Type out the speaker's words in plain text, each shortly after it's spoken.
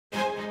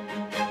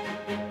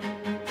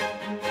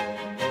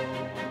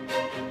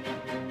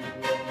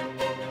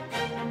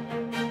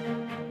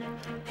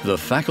The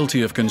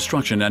Faculty of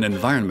Construction and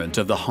Environment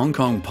of the Hong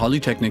Kong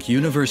Polytechnic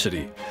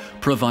University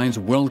provides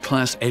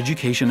world-class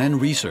education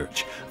and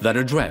research that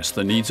address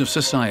the needs of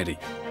society.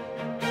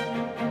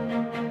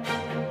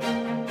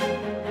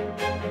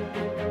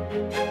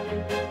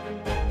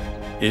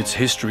 Its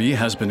history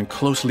has been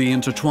closely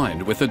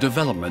intertwined with the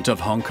development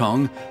of Hong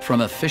Kong from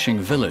a fishing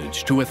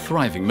village to a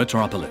thriving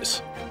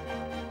metropolis.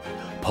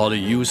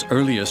 PolyU's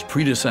earliest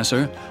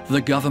predecessor, the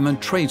Government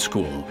Trade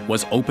School,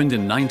 was opened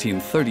in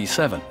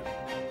 1937.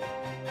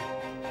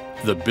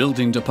 The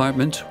building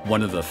department,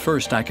 one of the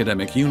first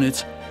academic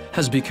units,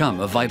 has become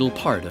a vital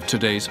part of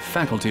today's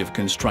Faculty of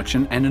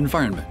Construction and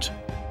Environment.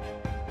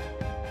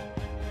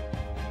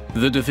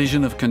 The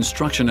Division of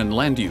Construction and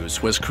Land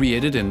Use was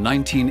created in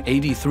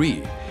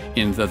 1983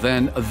 in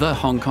the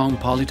Hong Kong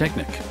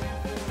Polytechnic.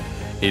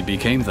 It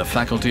became the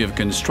Faculty of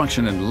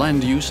Construction and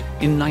Land Use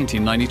in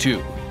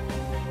 1992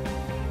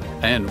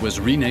 and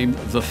was renamed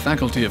the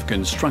Faculty of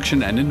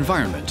Construction and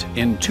Environment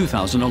in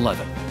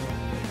 2011.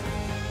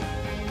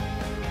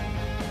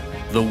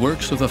 The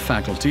works of the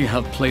faculty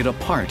have played a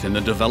part in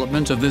the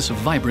development of this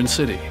vibrant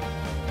city,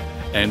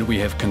 and we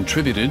have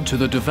contributed to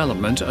the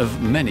development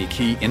of many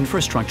key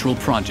infrastructural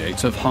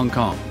projects of Hong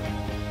Kong.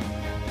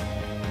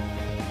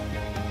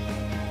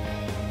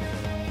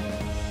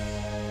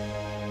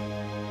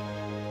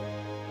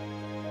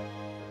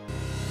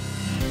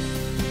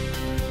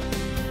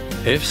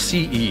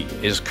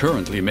 FCE is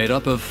currently made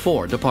up of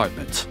 4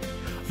 departments: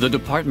 the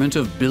Department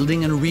of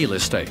Building and Real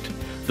Estate,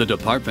 the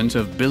Department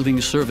of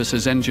Building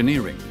Services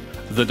Engineering,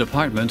 the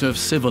Department of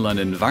Civil and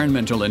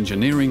Environmental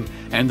Engineering,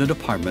 and the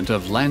Department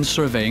of Land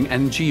Surveying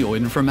and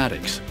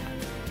Geoinformatics.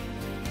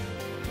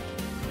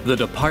 The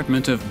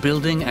Department of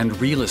Building and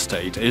Real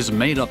Estate is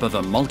made up of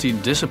a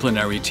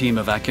multidisciplinary team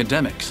of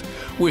academics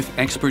with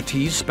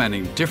expertise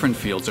spanning different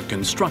fields of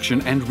construction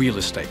and real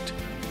estate.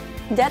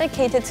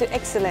 Dedicated to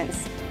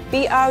excellence,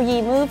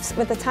 BRE moves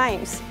with the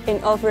times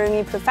in offering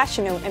me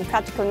professional and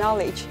practical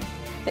knowledge.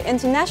 The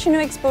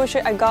international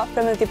exposure I got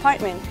from the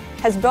department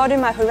has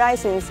broadened my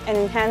horizons and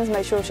enhanced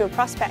my social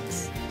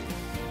prospects.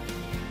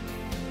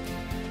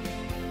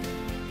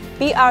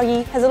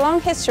 BRE has a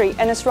long history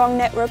and a strong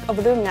network of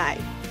alumni.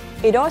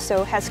 It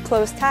also has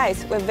close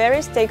ties with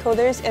various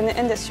stakeholders in the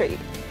industry.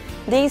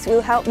 These will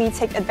help me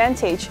take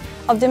advantage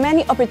of the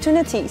many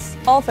opportunities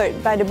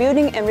offered by the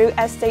building and real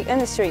estate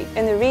industry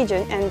in the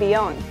region and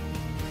beyond.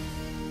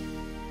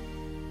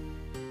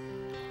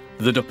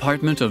 The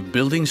Department of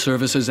Building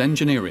Services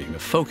Engineering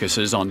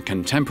focuses on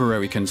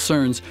contemporary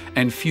concerns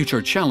and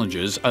future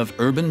challenges of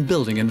urban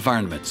building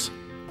environments.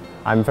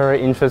 I'm very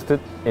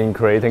interested in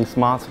creating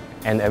smart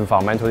and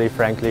environmentally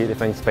friendly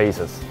living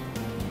spaces.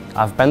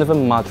 I've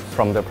benefited much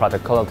from the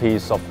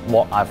practicalities of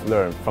what I've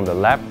learned from the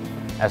lab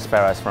as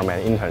well as from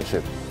an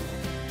internship.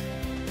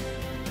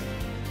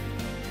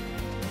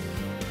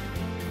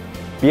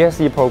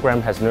 BSc program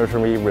has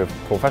nurtured me with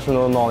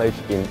professional knowledge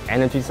in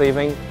energy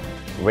saving,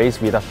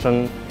 waste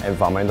reduction,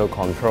 environmental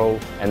control,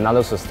 and other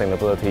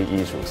sustainability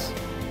issues.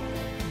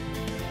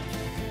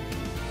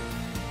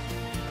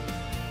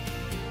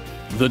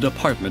 The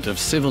Department of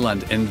Civil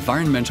and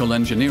Environmental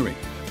Engineering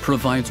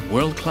provides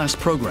world-class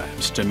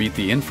programs to meet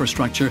the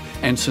infrastructure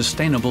and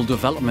sustainable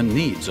development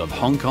needs of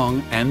Hong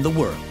Kong and the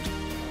world.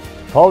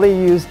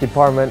 PolyU's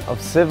Department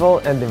of Civil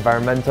and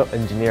Environmental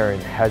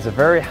Engineering has a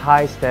very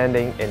high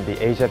standing in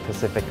the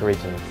Asia-Pacific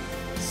region.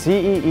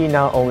 CEE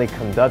not only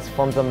conducts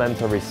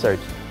fundamental research,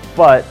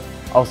 but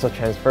also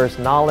transfers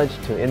knowledge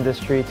to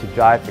industry to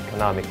drive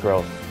economic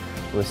growth.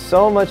 With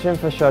so much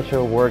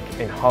infrastructure work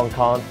in Hong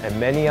Kong and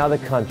many other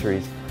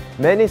countries,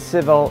 many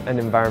civil and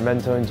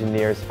environmental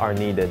engineers are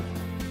needed.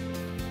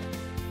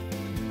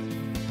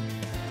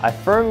 I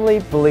firmly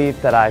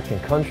believe that I can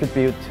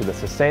contribute to the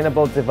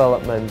sustainable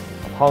development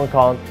of Hong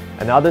Kong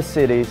and other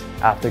cities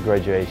after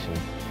graduation.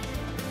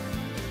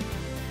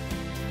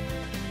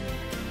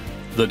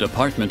 The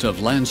Department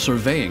of Land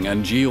Surveying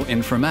and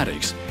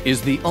Geoinformatics is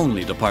the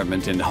only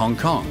department in Hong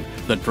Kong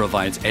that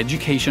provides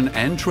education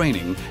and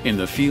training in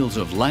the fields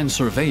of land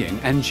surveying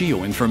and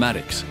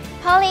geoinformatics.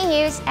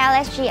 PolyU's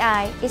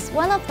LSGI is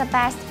one of the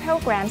best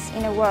programs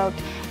in the world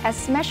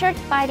as measured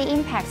by the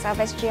impacts of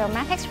its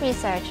geomatics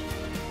research.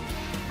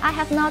 I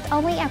have not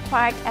only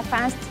acquired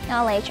advanced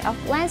knowledge of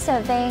land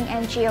surveying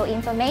and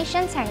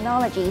geoinformation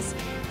technologies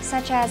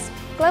such as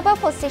global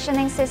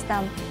positioning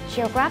system,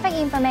 geographic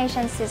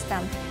information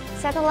system,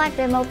 satellite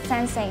remote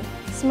sensing,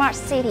 smart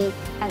city,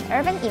 and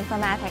urban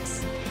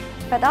informatics,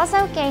 but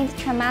also gained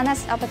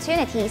tremendous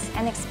opportunities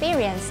and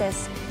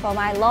experiences for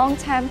my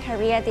long-term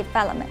career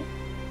development.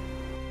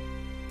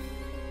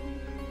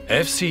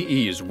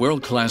 FCE's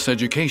world-class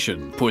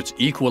education puts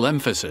equal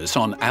emphasis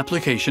on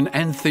application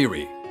and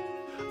theory.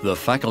 The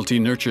faculty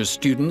nurtures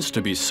students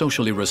to be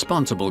socially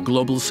responsible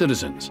global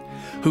citizens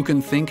who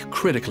can think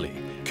critically,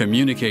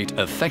 communicate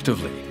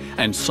effectively,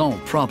 and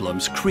solve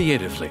problems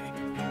creatively.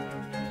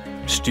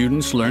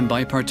 Students learn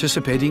by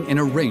participating in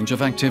a range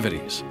of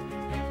activities.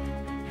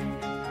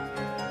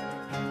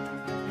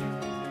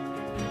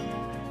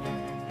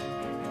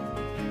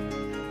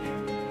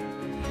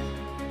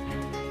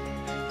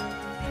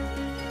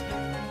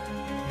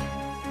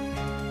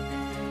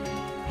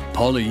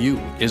 PolyU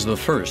is the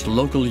first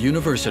local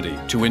university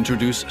to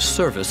introduce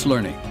service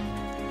learning.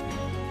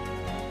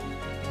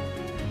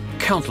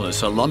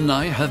 Countless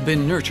alumni have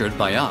been nurtured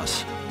by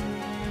us.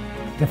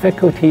 The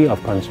Faculty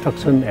of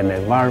Construction and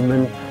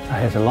Environment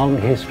has a long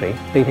history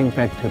dating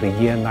back to the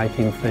year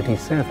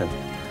 1937.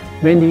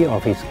 Many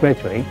of its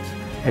graduates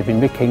have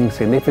been making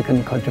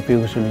significant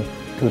contributions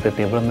to the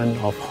development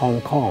of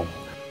Hong Kong.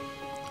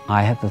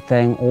 I have to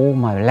thank all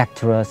my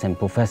lecturers and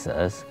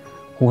professors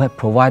who have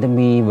provided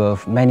me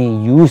with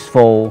many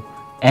useful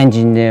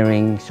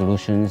engineering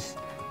solutions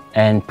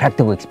and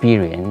practical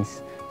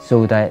experience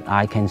so that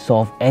I can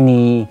solve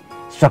any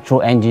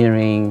structural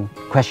engineering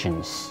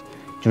questions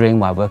during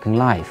my working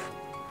life.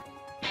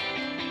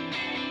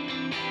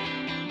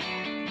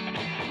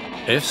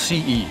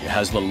 FCE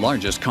has the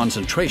largest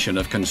concentration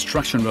of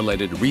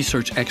construction-related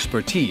research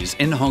expertise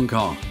in Hong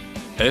Kong.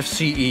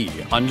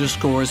 FCE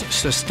underscores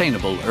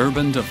sustainable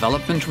urban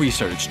development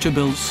research to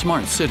build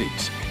smart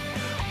cities.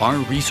 Our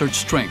research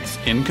strengths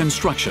in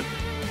construction,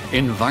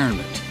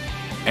 environment,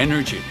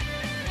 energy,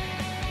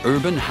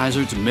 urban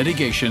hazards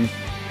mitigation,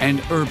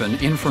 and urban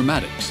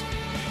informatics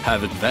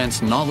have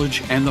advanced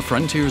knowledge and the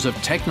frontiers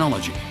of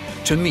technology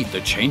to meet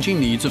the changing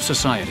needs of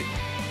society.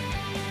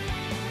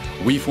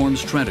 We form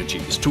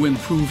strategies to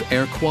improve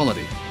air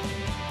quality.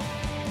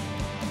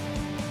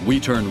 We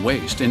turn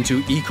waste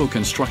into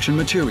eco-construction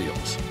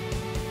materials.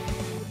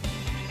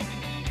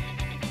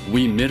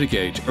 We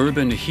mitigate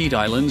urban heat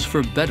islands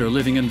for better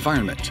living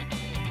environment.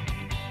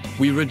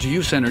 We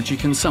reduce energy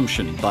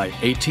consumption by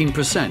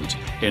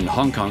 18% in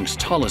Hong Kong's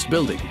tallest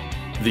building,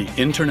 the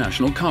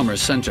International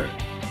Commerce Center,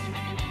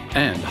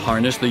 and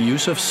harness the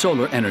use of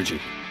solar energy.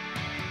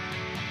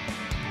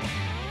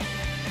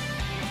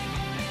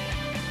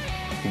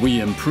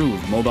 We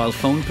improve mobile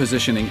phone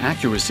positioning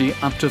accuracy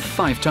up to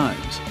 5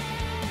 times.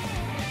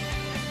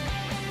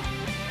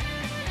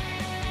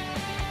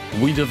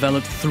 We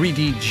develop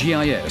 3D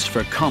GIS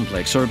for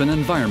complex urban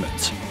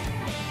environments.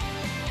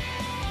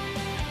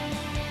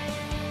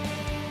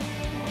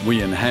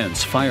 We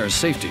enhance fire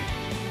safety.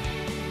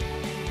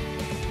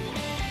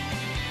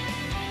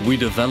 We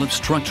develop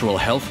structural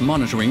health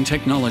monitoring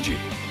technology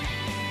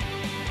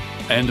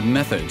and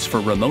methods for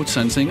remote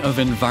sensing of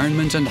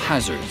environment and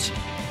hazards.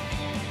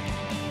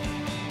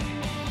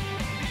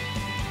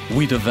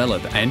 We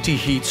develop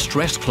anti-heat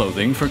stress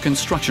clothing for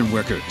construction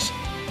workers.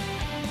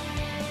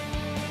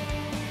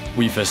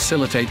 We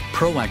facilitate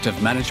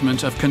proactive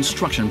management of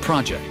construction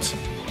projects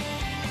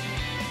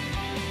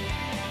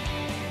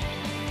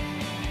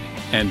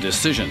and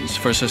decisions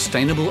for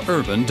sustainable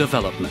urban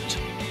development.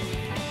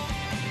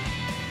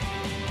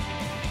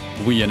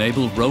 We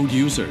enable road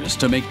users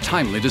to make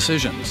timely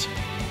decisions.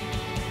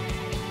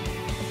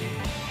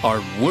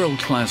 Our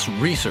world-class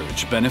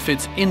research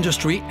benefits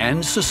industry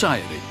and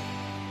society.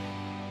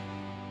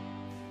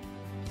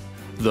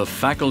 The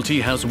faculty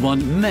has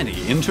won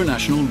many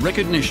international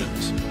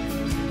recognitions.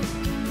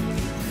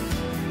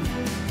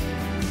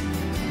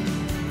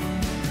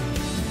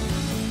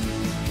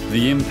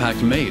 The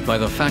impact made by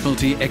the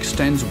faculty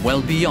extends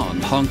well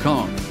beyond Hong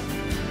Kong.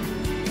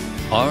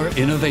 Our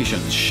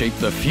innovations shape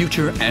the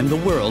future and the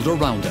world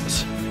around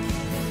us.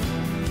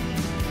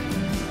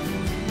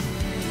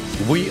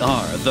 We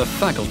are the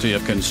Faculty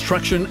of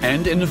Construction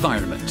and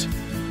Environment.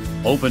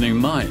 Opening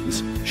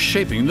minds,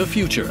 shaping the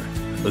future.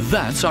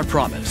 That's our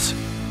promise.